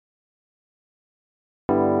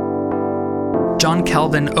John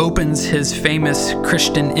Calvin opens his famous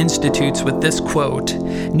Christian Institutes with this quote: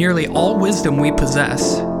 "Nearly all wisdom we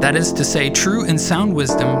possess, that is to say, true and sound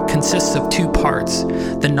wisdom, consists of two parts,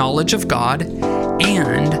 the knowledge of God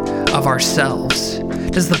and of ourselves."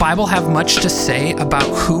 Does the Bible have much to say about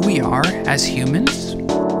who we are as humans?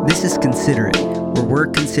 This is Consider It, where we're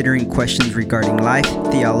considering questions regarding life,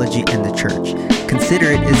 theology, and the church. Consider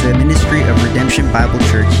It is a ministry of Redemption Bible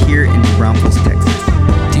Church here in New Braunfels, Texas.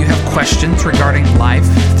 Do you have questions regarding life,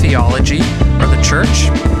 theology, or the church?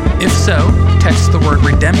 If so, text the word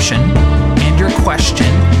redemption and your question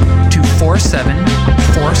to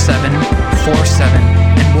 474747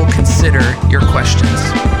 and we'll consider your questions.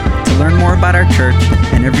 To learn more about our church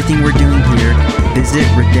and everything we're doing here, visit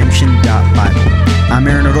redemption.bible. I'm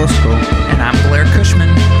Aaron Orozco. And I'm Blair Cushman.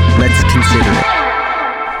 Let's consider it.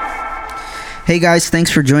 Hey guys,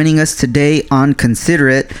 thanks for joining us today on Consider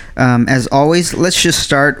It. As always, let's just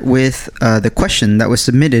start with the question that was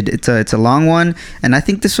submitted. It's a long one, and I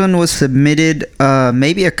think this one was submitted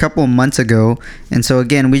maybe a couple months ago. And so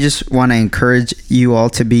again, we just want to encourage you all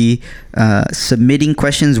to be submitting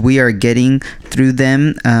questions. We are getting through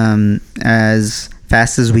them as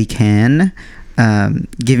fast as we can.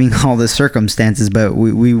 Giving all the circumstances, but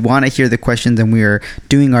we want to hear the questions and we are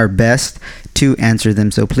doing our best to answer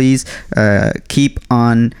them. So please keep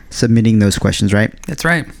on submitting those questions, right? That's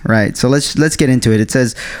right. Right. So let's get into it. It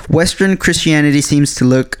says, Western Christianity seems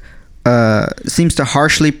to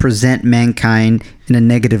harshly present mankind in a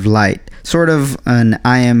negative light, sort of an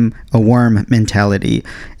I am a worm mentality.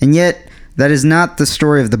 And yet, that is not the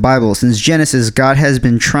story of the Bible. Since Genesis, God has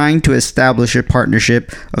been trying to establish a partnership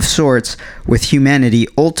of sorts with humanity,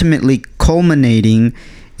 ultimately culminating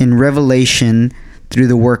in Revelation through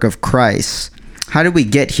the work of Christ. How did we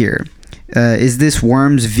get here? Is this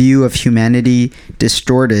worm's view of humanity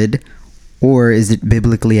distorted, or is it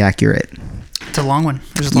biblically accurate? It's a long one.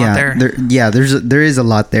 There's a lot there. There is a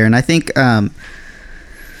lot there. And I think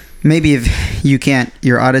maybe if you can't,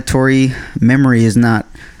 your auditory memory is not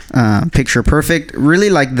picture perfect. Really,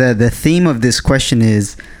 like the theme of this question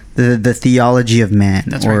is the theology of man.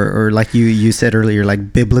 That's or like you said earlier,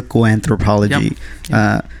 like biblical anthropology.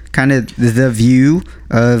 Yep. Kind of the view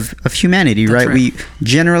of humanity. That's right? We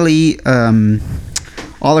generally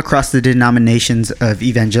all across the denominations of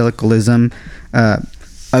evangelicalism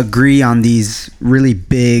agree on these really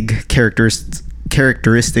big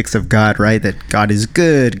characteristics of God, right? That God is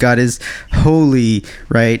good, God is holy,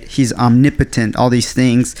 right? He's omnipotent, all these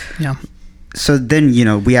things. Yeah. So then,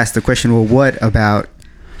 we ask the question, well, what about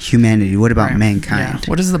humanity? What about mankind? Yeah.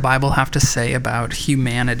 What does the Bible have to say about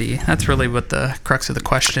humanity? That's really what the crux of the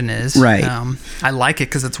question is. Right. I like it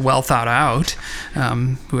because it's well thought out.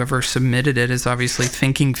 Whoever submitted it is obviously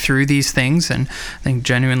thinking through these things and I think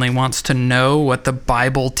genuinely wants to know what the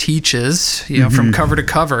Bible teaches, from cover to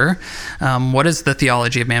cover. What is the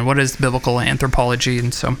theology of man? What is biblical anthropology?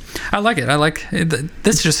 And so I like it.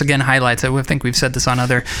 This just again highlights it. I think we've said this on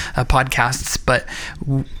other podcasts, but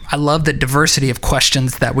I love the diversity of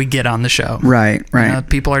questions that we get on the show. Right.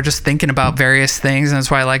 People are just thinking about various things, and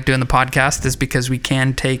that's why I like doing the podcast, is because we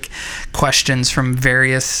can take questions from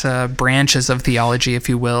various branches of theology, if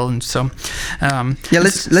you will. And so,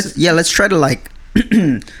 let's try to like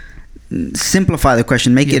simplify the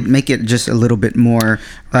question, make it just a little bit more.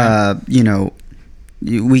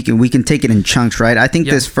 We can take it in chunks, right? I think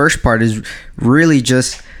this first part is really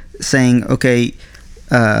just saying, okay.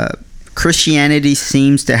 Christianity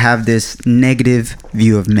seems to have this negative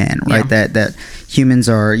view of man, right? That humans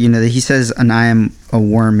are, he says an I am a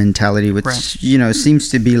worm mentality, which, seems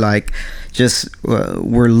to be like just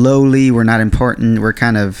we're lowly, we're not important, we're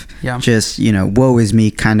kind of just, woe is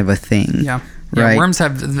me kind of a thing. Yeah. Right? Worms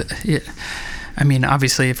have...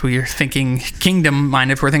 obviously, if we're thinking kingdom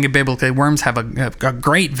mind, if we're thinking biblically, worms have a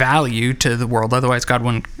great value to the world. Otherwise, God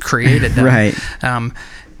wouldn't have created them. Right.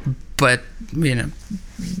 But,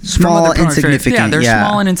 small, insignificant. Yeah, they're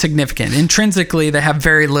small and insignificant. Intrinsically, they have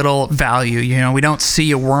very little value. We don't see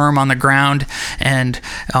a worm on the ground and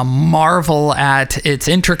marvel at its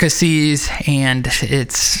intricacies and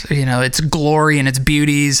its glory and its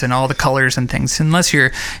beauties and all the colors and things, unless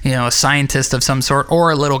you're, a scientist of some sort or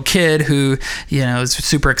a little kid who, is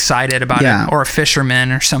super excited about it, or a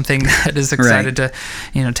fisherman or something that is excited to,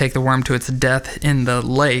 take the worm to its death in the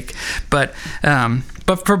lake. But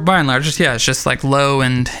for by and large, it's just like low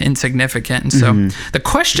and insignificant. And so the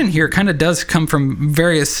question here kind of does come from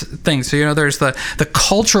various things. So, there's the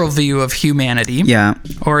cultural view of humanity,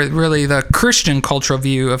 or really the Christian cultural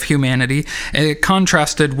view of humanity,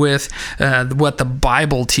 contrasted with what the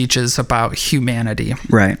Bible teaches about humanity.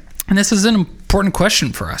 Right. And this is an important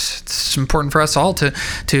question for us. It's important for us all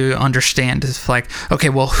to understand. It's like, okay,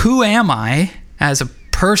 well, who am I as a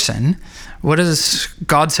person? What has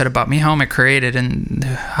God said about me? How am I created? And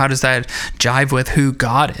how does that jive with who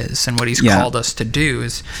God is and what he's called us to do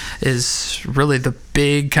is really the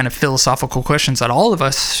big kind of philosophical questions that all of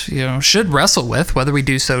us, should wrestle with, whether we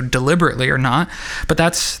do so deliberately or not. But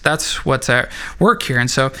that's what's at work here. And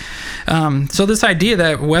so this idea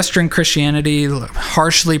that Western Christianity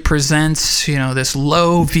harshly presents, this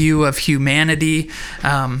low view of humanity,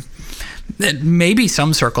 maybe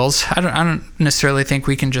some circles. I don't necessarily think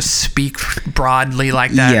we can just speak broadly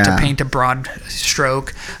like that to paint a broad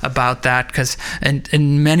stroke about that, because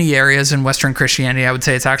in many areas in Western Christianity, I would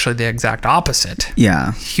say it's actually the exact opposite.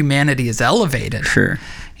 Yeah. Humanity is elevated. Sure.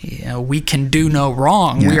 We can do no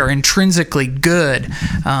wrong. We are intrinsically good.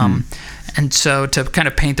 And so to kind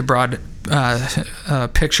of paint the broad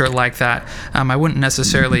picture like that, I wouldn't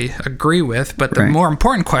necessarily agree with. But the more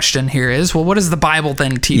important question here is, well, what does the Bible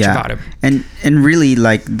then teach about it? And really,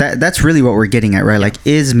 like that's really what we're getting at, right? Like,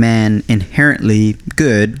 is man inherently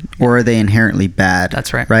good, or are they inherently bad?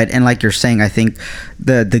 That's right. Right. And like you're saying, I think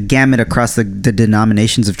the gamut across the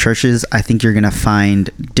denominations of churches, I think you're going to find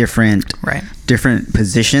different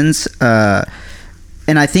positions. And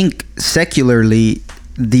I think secularly,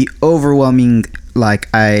 the overwhelming,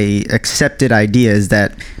 I accepted idea is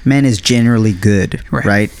that man is generally good,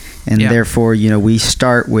 right? And therefore, we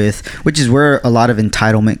start with, which is where a lot of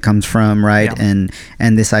entitlement comes from, right? And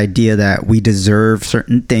this idea that we deserve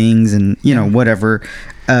certain things and, whatever.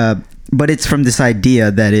 But it's from this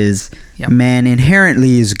idea that is man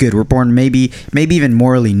inherently is good. We're born maybe even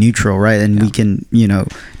morally neutral, right? And we can,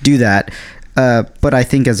 do that. But I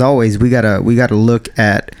think, as always, we gotta look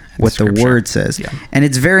at what Scripture. The word says. And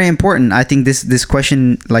it's very important. I think this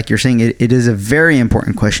question, like you're saying, it is a very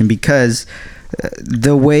important question, because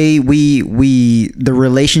the way the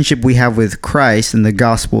relationship we have with Christ and the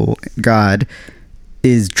gospel, God,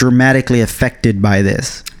 is dramatically affected by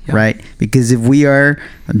this, right? Because if we are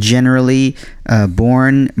generally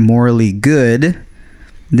born morally good,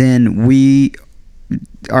 then we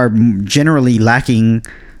are generally lacking.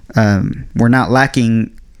 We're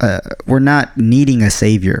not needing a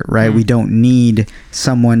savior, right? We don't need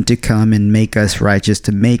someone to come and make us righteous,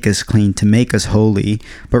 to make us clean, to make us holy,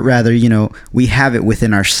 but rather, we have it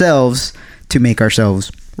within ourselves to make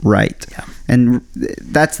ourselves right. And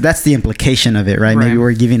that's the implication of it, right? Maybe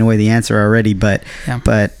we're giving away the answer already, but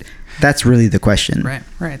that's really the question.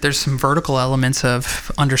 Right. There's some vertical elements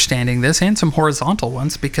of understanding this and some horizontal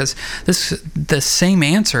ones, because the same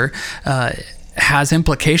answer has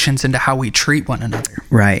implications into how we treat one another.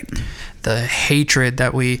 Right. The hatred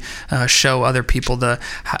that we show other people,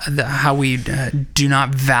 how we do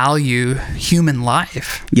not value human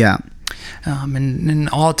life. Yeah. And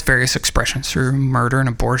all its various expressions through murder and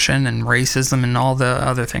abortion and racism and all the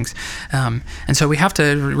other things. And so we have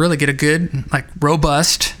to really get a good,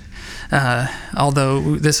 robust,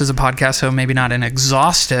 although this is a podcast, so maybe not an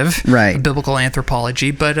exhaustive biblical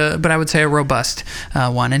anthropology, but I would say a robust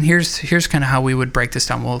one. And here's kind of how we would break this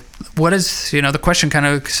down. Well, what is, the question kind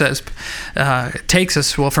of says, takes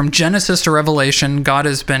us, from Genesis to Revelation, God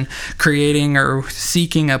has been creating or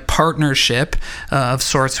seeking a partnership of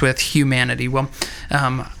sorts with humanity. Well,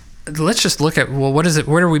 let's just look at, what is it?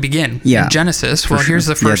 Where do we begin? In Genesis. Well, here's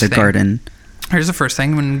the first thing. The garden. Here's the first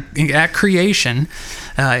thing. When at creation,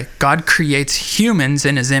 God creates humans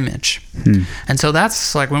in his image. And so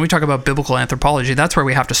that's when we talk about biblical anthropology, that's where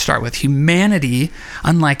we have to start with. Humanity,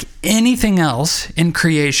 unlike anything else in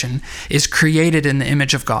creation, is created in the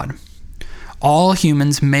image of God. All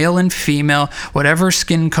humans, male and female, whatever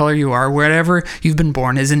skin color you are, wherever you've been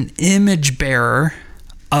born, is an image bearer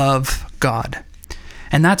of God.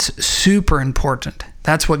 And that's super important.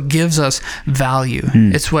 That's what gives us value.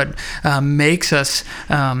 It's what makes us,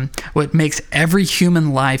 what makes every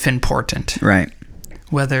human life important. Right.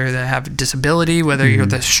 Whether they have a disability, whether you're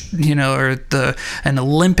an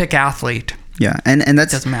Olympic athlete. Yeah, and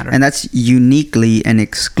that's doesn't matter. And that's uniquely and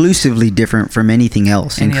exclusively different from anything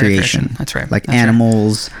else in creation. That's right. Like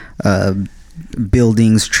animals,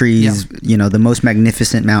 buildings, trees, the most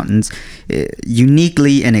magnificent mountains.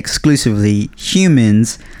 Uniquely and exclusively,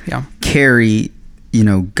 humans carry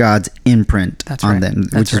God's imprint on them,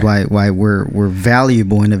 which is why we're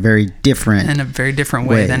valuable in a very different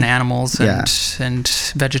way than animals and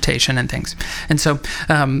vegetation and things. And so,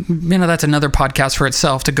 that's another podcast for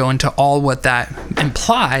itself to go into all what that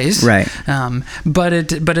implies. Right. But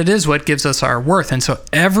it is what gives us our worth. And so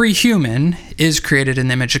every human is created in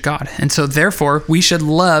the image of God. And so therefore we should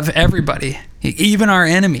love everybody. even our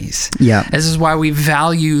enemies. Yeah. This is why we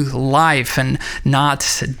value life and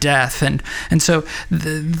not death. And so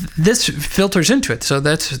this filters into it. So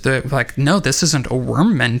that's no, this isn't a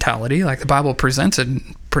worm mentality. Like the Bible presents it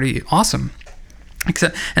pretty awesome.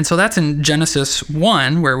 And so that's in Genesis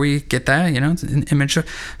 1 where we get that, it's an image of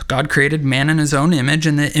God created man in his own image.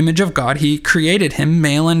 In the image of God, he created him,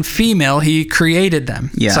 male and female, he created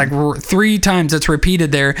them. Yeah. It's like 3 times it's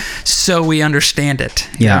repeated there so we understand it.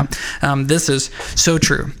 Yeah. This is so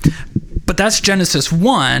true. But that's Genesis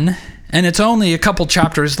 1. And it's only a couple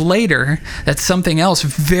chapters later that something else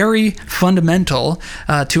very fundamental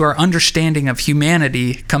to our understanding of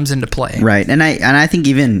humanity comes into play. Right, and I think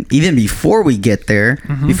even before we get there,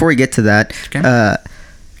 before we get to that,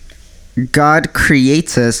 God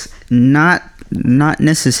creates us not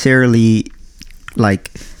necessarily like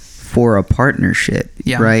for a partnership,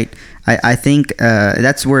 right? I think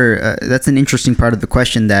that's where that's an interesting part of the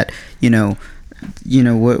question that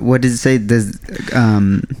what does it say?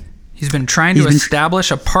 He's been trying to establish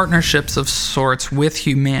a partnerships of sorts with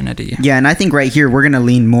humanity. Yeah, and I think right here we're going to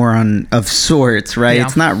lean more on of sorts, right? Yeah.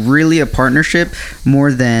 It's not really a partnership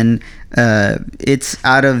more than it's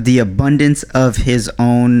out of the abundance of his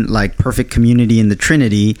own like perfect community in the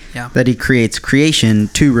Trinity that he creates creation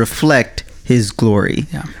to reflect his glory,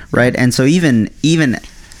 right? And so even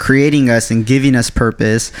creating us and giving us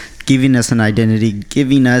purpose, giving us an identity,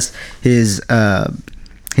 giving us his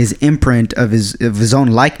imprint of his own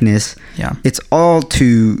likeness, it's all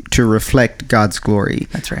to reflect God's glory.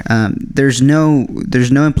 That's right. There's no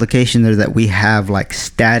implication there that we have like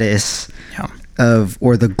status of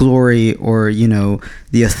or the glory or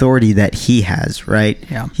the authority that he has, right?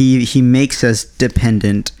 He makes us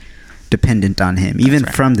dependent on him, even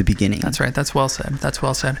from the beginning. That's right. That's well said.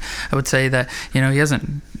 I would say that,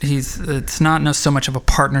 it's not so much of a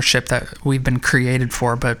partnership that we've been created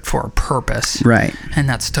for, but for a purpose. Right. And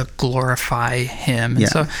that's to glorify him. And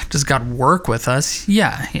so does God work with us?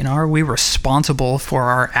 Yeah. Are we responsible for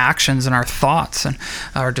our actions and our thoughts and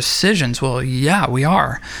our decisions? Well, yeah, we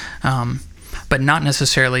are. But not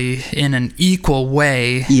necessarily in an equal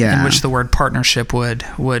way in which the word partnership would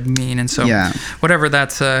mean. And so whatever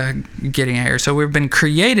that's getting at here. So we've been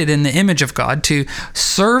created in the image of God to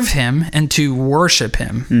serve him and to worship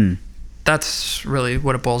him. That's really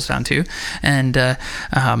what it boils down to. And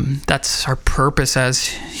that's our purpose as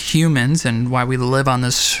humans and why we live on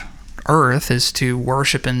this earth is to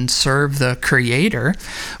worship and serve the Creator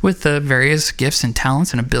with the various gifts and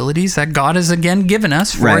talents and abilities that God has again given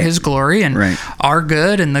us for his glory and our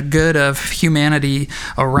good and the good of humanity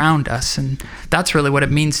around us. And that's really what it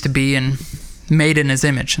means to be made in his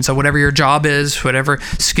image. And so whatever your job is, whatever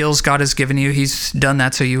skills God has given you, he's done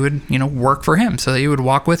that so you would work for him, so that you would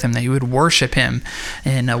walk with him, that you would worship him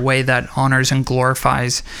in a way that honors and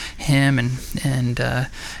glorifies him and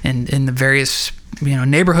in the various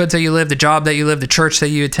neighborhoods that you live, the job that you live, the church that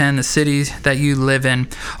you attend, the city that you live in,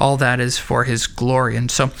 all that is for his glory.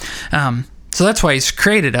 And so that's why he's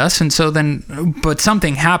created us. And so then, but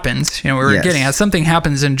something happens, we were getting at something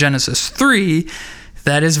happens in Genesis 3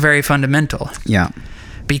 that is very fundamental. Yeah.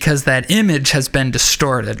 Because that image has been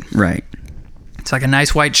distorted. Right. It's like a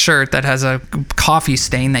nice white shirt that has a coffee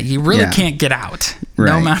stain that you really can't get out. Right.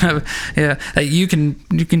 No amount of that you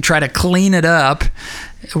can try to clean it up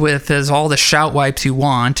with all the shout wipes you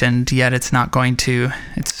want, and yet it's not going to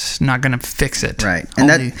fix it. Right.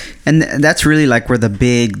 And that's really like where the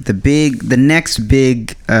next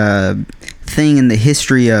big thing in the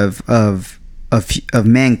history of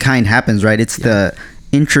mankind happens, right? It's the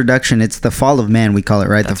introduction, it's the fall of man, we call it,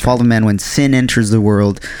 right? That's the fall of man, when sin enters the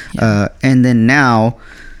world. And then now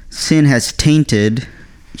sin has tainted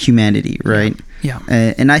humanity, right? Yeah.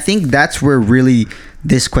 And I think that's where really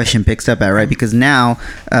this question picks up at, right? Because now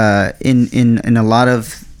in a lot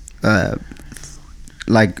of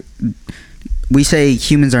like we say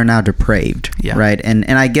humans are now depraved, right? And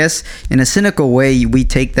I guess in a cynical way we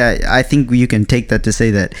take that, I think you can take that to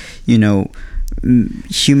say that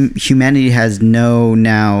humanity has no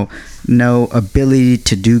ability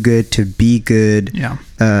to do good, to be good.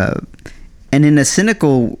 And in a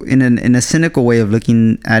cynical way of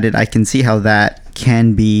looking at it, I can see how that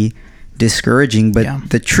can be discouraging, but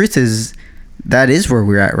the truth is that is where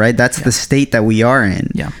we're at, right? That's the state that we are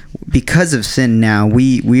in. Because of sin now,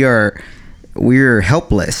 we're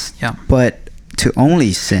helpless. But to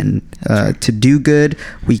only sin, to do good,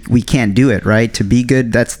 we can't do it, right? To be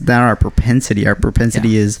good, that's not our propensity. Our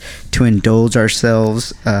propensity is to indulge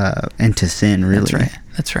ourselves and to sin, really.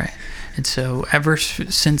 That's right. And so ever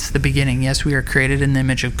since the beginning, yes, we are created in the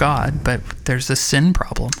image of God, but there's a sin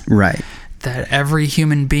problem. Right. That every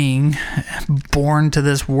human being born to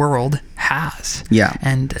this world has. Yeah.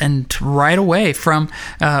 And right away from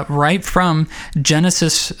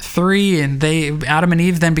Genesis 3, and Adam and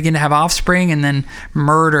Eve then begin to have offspring, and then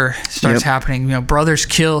murder starts happening. Brothers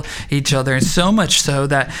kill each other, and so much so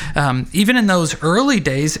that even in those early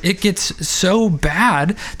days, it gets so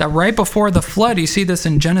bad that right before the flood, you see this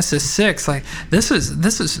in Genesis 6. Like this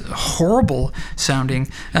is horrible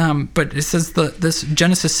sounding, but it says this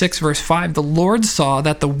Genesis 6 verse 5: the Lord saw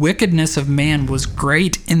that the wickedness of man was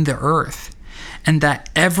great in the earth, and that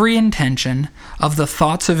every intention of the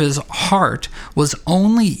thoughts of his heart was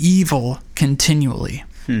only evil continually.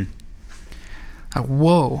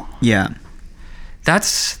 Whoa. Yeah.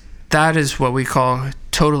 That is what we call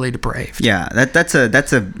totally depraved. Yeah, that's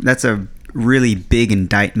a really big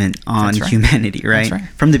indictment on humanity, right? That's right.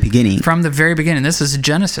 From the beginning. From the very beginning. This is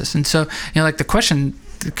Genesis. And so, like the question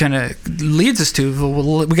kind of leads us to,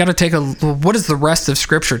 well, we got to take what does the rest of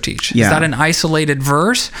Scripture teach? Yeah. Is that an isolated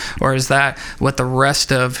verse, or is that what the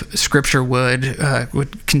rest of Scripture would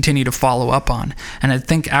continue to follow up on? And I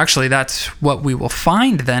think actually that's what we will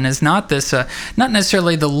find then is not this, not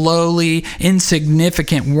necessarily the lowly,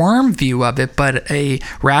 insignificant worm view of it, but a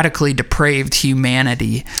radically depraved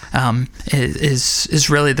humanity is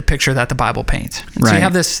really the picture that the Bible paints. And so you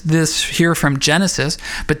have this here from Genesis,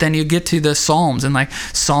 but then you get to the Psalms, and like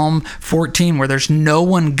Psalm 14, where there's no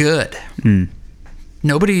one good.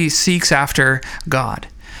 Nobody seeks after God.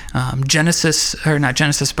 Psalm 51,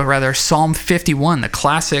 the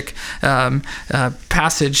classic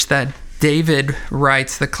passage that David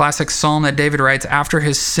writes, the classic psalm that David writes after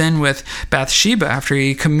his sin with Bathsheba, after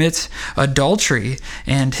he commits adultery,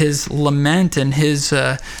 and his lament and his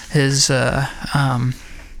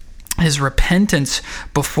repentance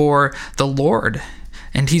before the Lord.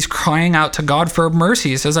 And he's crying out to God for mercy.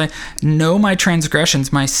 He says, I know my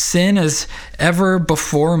transgressions. My sin is ever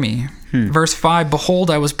before me. Verse 5,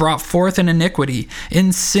 behold, I was brought forth in iniquity.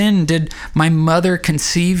 In sin did my mother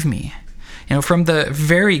conceive me. From the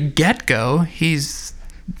very get-go,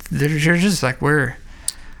 they're just like, we're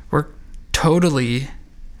totally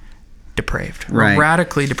depraved. We're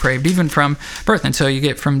radically depraved, even from birth. And so you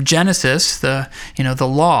get from Genesis, the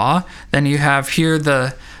law, then you have here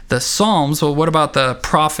the Psalms. Well, what about the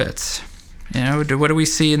prophets? What do we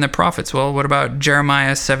see in the prophets? Well, what about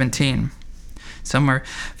Jeremiah 17? Some are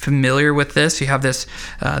familiar with this. You have this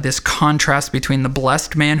contrast between the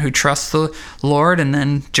blessed man who trusts the Lord, and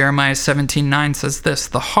then Jeremiah 17:9 says this: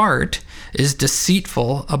 the heart is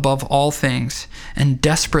deceitful above all things and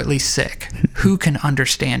desperately sick. Who can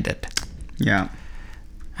understand it? Yeah.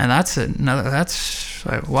 And that's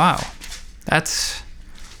like, wow.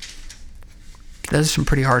 Those are some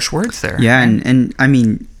pretty harsh words there. Yeah, and I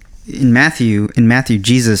mean, in Matthew,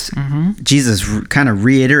 Jesus kind of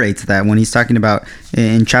reiterates that when he's talking about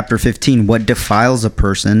in chapter 15 what defiles a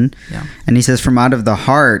person. Yeah. And he says, from out of the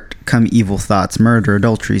heart come evil thoughts, murder,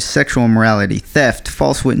 adultery, sexual immorality, theft,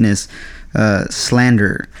 false witness,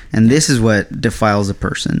 slander. And this is what defiles a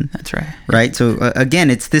person. That's right. Right? So again,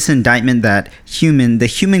 it's this indictment that the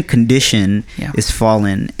human condition is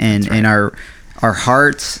fallen, and our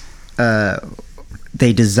hearts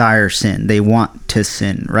they desire sin. They want to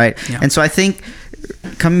sin, right? Yeah. And so I think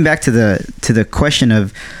coming back to the question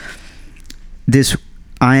of this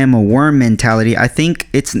I am a worm mentality, I think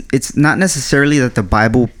it's not necessarily that the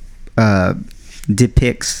Bible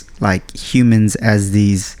depicts like humans as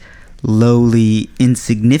these lowly,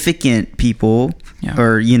 insignificant people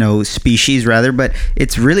or species rather, but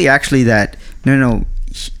it's really actually that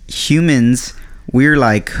humans, we're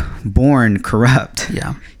like born corrupt.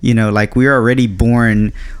 Yeah. Like we're already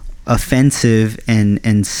born offensive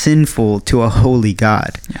and sinful to a holy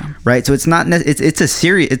God. Yeah. Right? So it's not it's a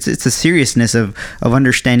seriousness of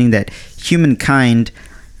understanding that humankind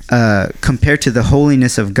compared to the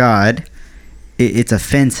holiness of God, it's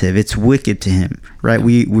offensive, it's wicked to him, right?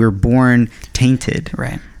 Yeah. We're born tainted.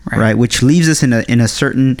 Right? Which leaves us in a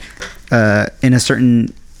certain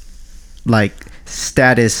like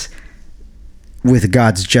status with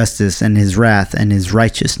God's justice and his wrath and his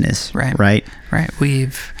righteousness. Right. We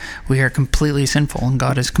are completely sinful and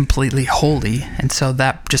God is completely holy, and so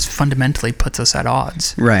that just fundamentally puts us at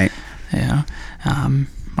odds. Right. Yeah.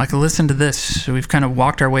 Like, listen to this. So we've kind of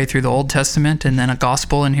walked our way through the Old Testament and then a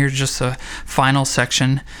gospel, and here's just a final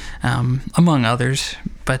section, among others.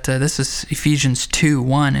 But this is Ephesians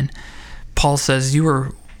 2:1, and Paul says, "You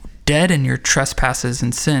were dead in your trespasses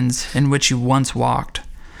and sins in which you once walked,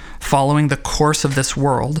 following the course of this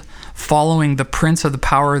world, following the prince of the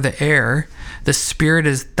power of the air, the spirit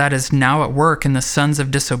that is now at work in the sons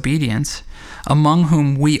of disobedience, among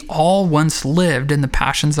whom we all once lived in the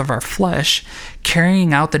passions of our flesh,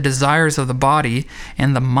 carrying out the desires of the body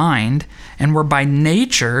and the mind, and were by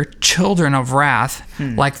nature children of wrath,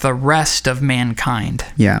 like the rest of mankind.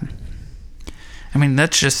 Yeah. I mean,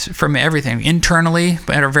 that's just from everything, internally,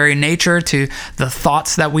 at our very nature, to the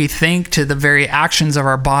thoughts that we think, to the very actions of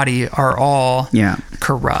our body are all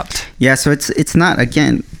corrupt. Yeah, so it's not,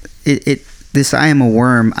 again, this I am a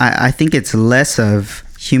worm, I think it's less of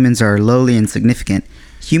humans are lowly and insignificant.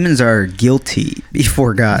 Humans are guilty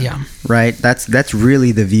before God, right? That's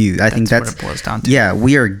really the view. I think that's what it boils down to. Yeah,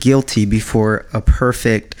 we are guilty before a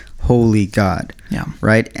perfect, holy God,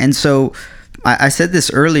 right? And so I said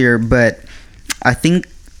this earlier, but I think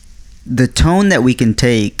the tone that we can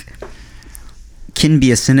take can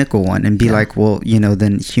be a cynical one and be like, well,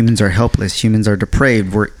 then humans are helpless, humans are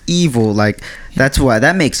depraved, we're evil. Like, that's why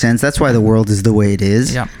that makes sense. That's why the world is the way it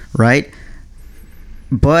is, right?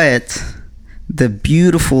 But the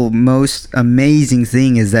beautiful, most amazing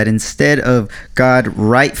thing is that instead of God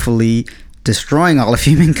rightfully destroying all of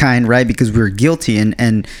humankind, right, because we're guilty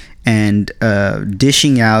and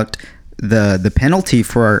dishing out the penalty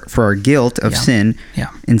for our guilt of sin,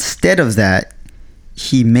 instead of that,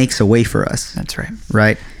 he makes a way for us. That's right.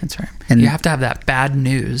 Right? That's right. And you have to have that bad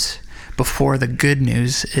news before the good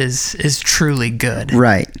news is truly good.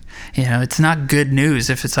 Right. It's not good news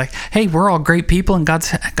if it's like, hey, we're all great people and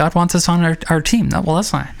God wants us on our team. No, well,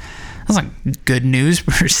 that's not good news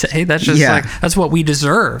per se. That's just that's what we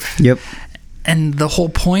deserve. Yep. And the whole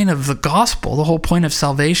point of the gospel, the whole point of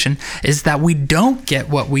salvation is that we don't get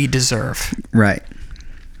what we deserve. Right.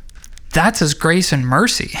 That's His grace and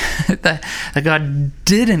mercy. that God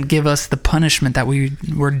didn't give us the punishment that we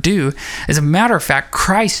were due. As a matter of fact,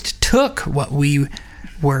 Christ took what we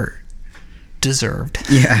were deserved.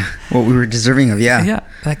 Yeah, what we were deserving of. Yeah. Yeah,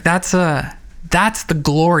 like that's the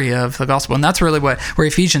glory of the gospel, and that's really where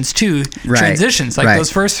Ephesians 2 transitions. Like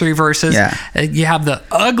those first 3 verses, you have the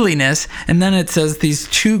ugliness, and then it says these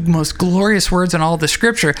 2 most glorious words in all of the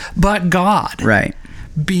Scripture. But God, right,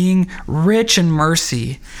 being rich in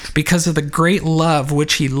mercy, because of the great love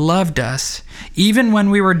which He loved us, even when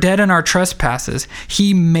we were dead in our trespasses,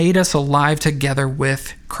 He made us alive together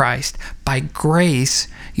with Christ. By grace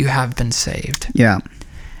you have been saved. Yeah.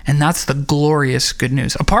 And that's the glorious good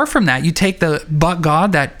news. Apart from that, you take the but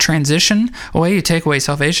God, that transition away, you take away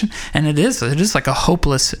salvation, and it is like a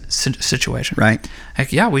hopeless situation. Right.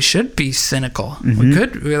 Like, we should be cynical.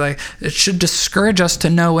 It should discourage us to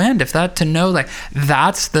no end. If that to know, like,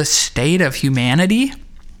 that's the state of humanity,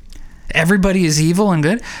 everybody is evil and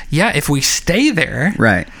good. Yeah, if we stay there.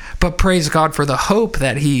 Right. But praise God for the hope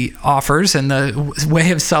that He offers and the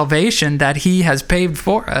way of salvation that He has paved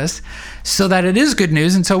for us, so that it is good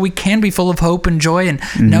news. And so we can be full of hope and joy, and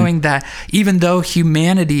knowing that even though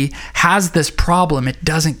humanity has this problem, it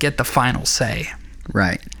doesn't get the final say.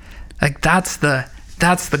 Right. Like, that's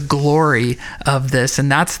the glory of this,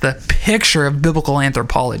 and that's the picture of biblical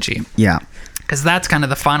anthropology. Yeah. Because that's kind of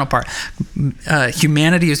the final part.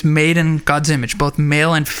 Humanity is made in God's image, both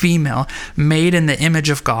male and female, made in the image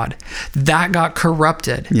of God. That got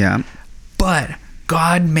corrupted. Yeah. But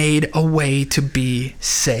God made a way to be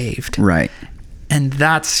saved. Right. And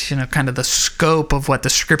that's, kind of the scope of what the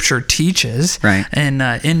Scripture teaches, right,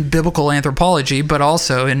 in biblical anthropology, but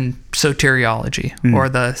also in soteriology, or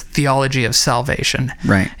the theology of salvation.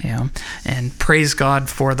 Right. And praise God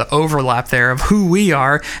for the overlap there of who we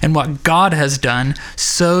are and what God has done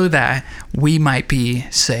so that we might be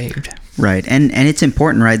saved. Right. And it's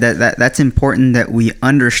important, right? That's important that we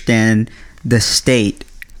understand the state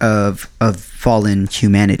of fallen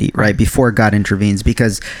humanity, right, before God intervenes,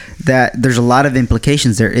 because that there's a lot of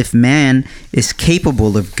implications there. If man is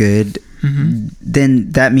capable of good,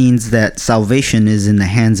 then that means that salvation is in the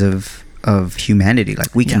hands of humanity.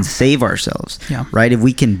 Like, we can save ourselves, right? If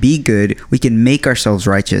we can be good, we can make ourselves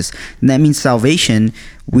righteous, and that means salvation.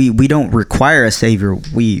 We don't require a savior.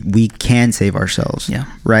 We can save ourselves,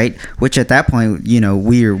 right? Which at that point,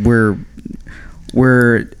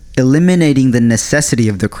 we're eliminating the necessity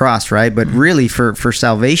of the cross, right? But really, for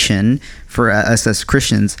salvation, for us as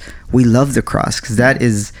Christians, we love the cross, because that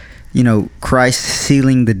is, Christ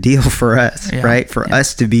sealing the deal for us, right? For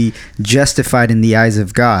us to be justified in the eyes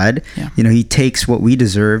of God. He takes what we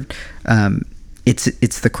deserved.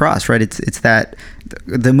 It's the cross, right? It's that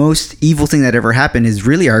the most evil thing that ever happened is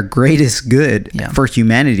really our greatest good for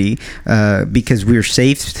humanity, because we're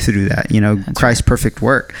saved through that, Christ's perfect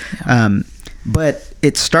work. But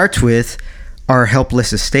it starts with our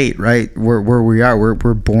helpless estate, right? Where we are,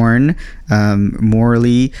 we're born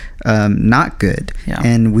morally not good,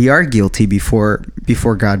 and we are guilty before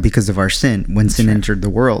God because of our sin when sin entered the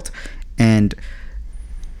world. And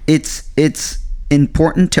it's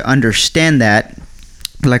important to understand that,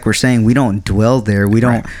 like we're saying, we don't dwell there. We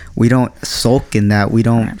don't sulk in that. We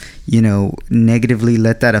don't negatively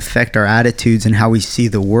let that affect our attitudes and how we see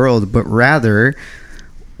the world, but rather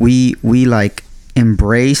we like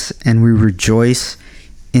embrace and we rejoice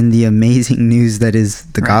in the amazing news that is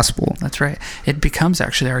the gospel. That's right. It becomes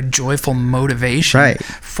actually our joyful motivation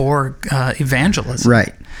for evangelism.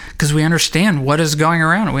 Right. Because we understand what is going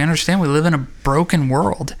around. We understand we live in a broken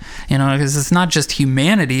world, because it's not just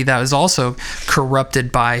humanity that was also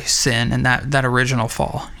corrupted by sin and that original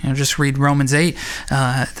fall. Just read Romans 8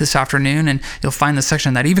 this afternoon, and you'll find the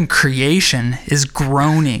section that even creation is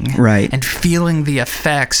groaning and feeling the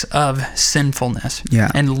effects of sinfulness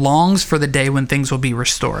and longs for the day when things will be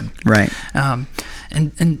restored. Right.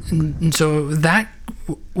 And so that,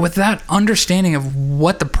 with that understanding of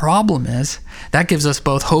what the problem is, that gives us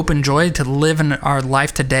both hope and joy to live in our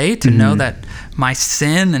life today, to know that my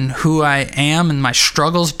sin and who I am and my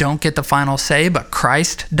struggles don't get the final say, but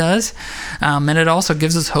Christ does. And it also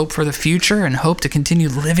gives us hope for the future and hope to continue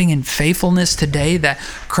living in faithfulness today, that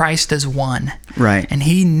Christ has won. Right. And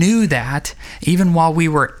he knew that even while we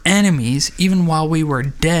were enemies, even while we were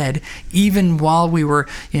dead, even while we were,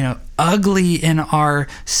 ugly in our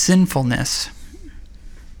sinfulness,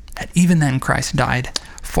 that even then Christ died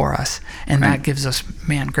for us. And that gives us,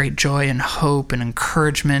 great joy and hope and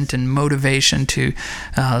encouragement and motivation to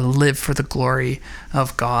live for the glory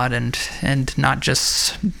of God and not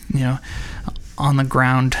just, on the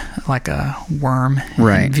ground like a worm,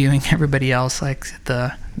 and viewing everybody else like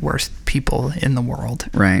the worst people in the world.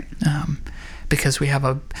 Right. Because we have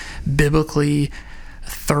a biblically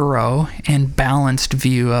thorough and balanced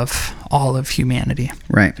view of all of humanity.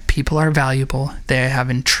 Right. People are valuable. They have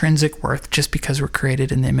intrinsic worth just because we're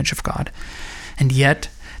created in the image of God. And yet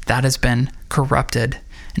that has been corrupted,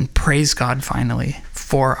 and praise God finally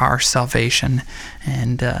for our salvation.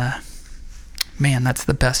 And that's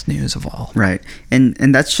the best news of all. Right. And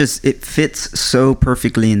that's just, it fits so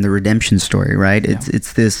perfectly in the redemption story, right? Yeah.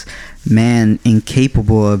 It's this man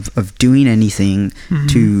incapable of doing anything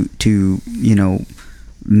to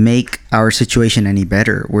make our situation any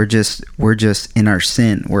better. We're just in our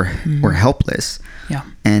sin. We're helpless. Yeah.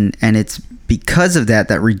 And it's because of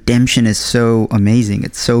that redemption is so amazing.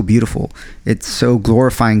 It's so beautiful. It's so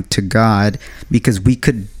glorifying to God, because we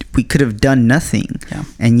could have done nothing. Yeah.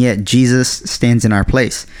 And yet Jesus stands in our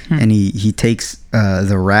place, and he takes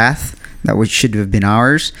the wrath that which should have been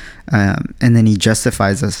ours, and then he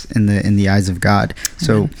justifies us in the eyes of God.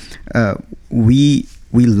 So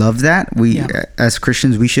we love that. As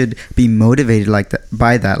Christians, we should be motivated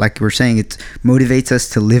by that. Like we're saying, it motivates us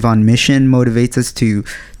to live on mission, motivates us to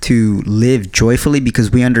live joyfully,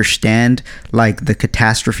 because we understand the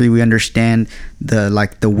catastrophe, we understand the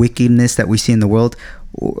wickedness that we see in the world.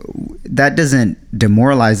 That doesn't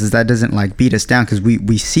demoralize us, that doesn't beat us down, because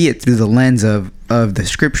we see it through the lens of the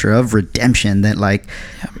scripture of redemption, that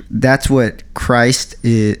that's what Christ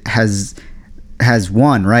has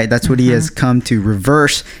won, right? That's what he has come to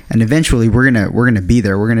reverse, and eventually we're gonna be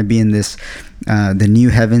there. We're gonna be in this the new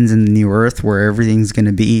heavens and the new earth, where everything's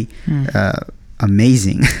gonna be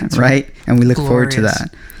amazing. Right? And we look forward to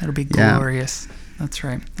that. It'll be glorious. That's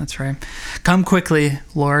right. Come quickly,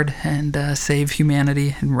 Lord, and save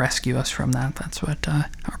humanity and rescue us from that. That's what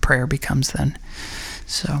our prayer becomes then.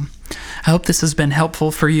 So I hope this has been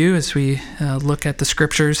helpful for you as we look at the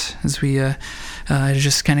scriptures, as we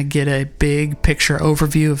just kind of get a big picture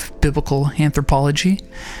overview of biblical anthropology.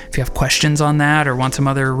 If you have questions on that or want some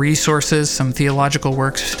other resources, some theological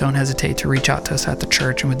works, don't hesitate to reach out to us at the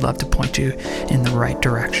church, and we'd love to point you in the right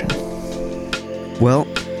direction. Well,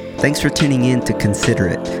 thanks for tuning in to Consider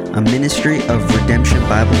It, a ministry of Redemption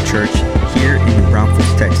Bible Church here in New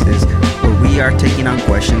Braunfels, Texas, where we are taking on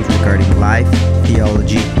questions regarding life,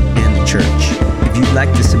 theology, and the church. If you'd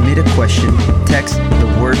like to submit a question, text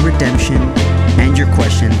the word redemption and your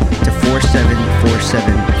question to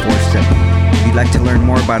 474747. If you'd like to learn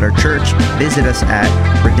more about our church, visit us at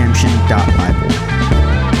redemption.bible.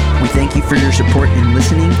 We thank you for your support in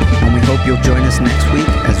listening, and we hope you'll join us next week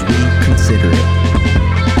as we consider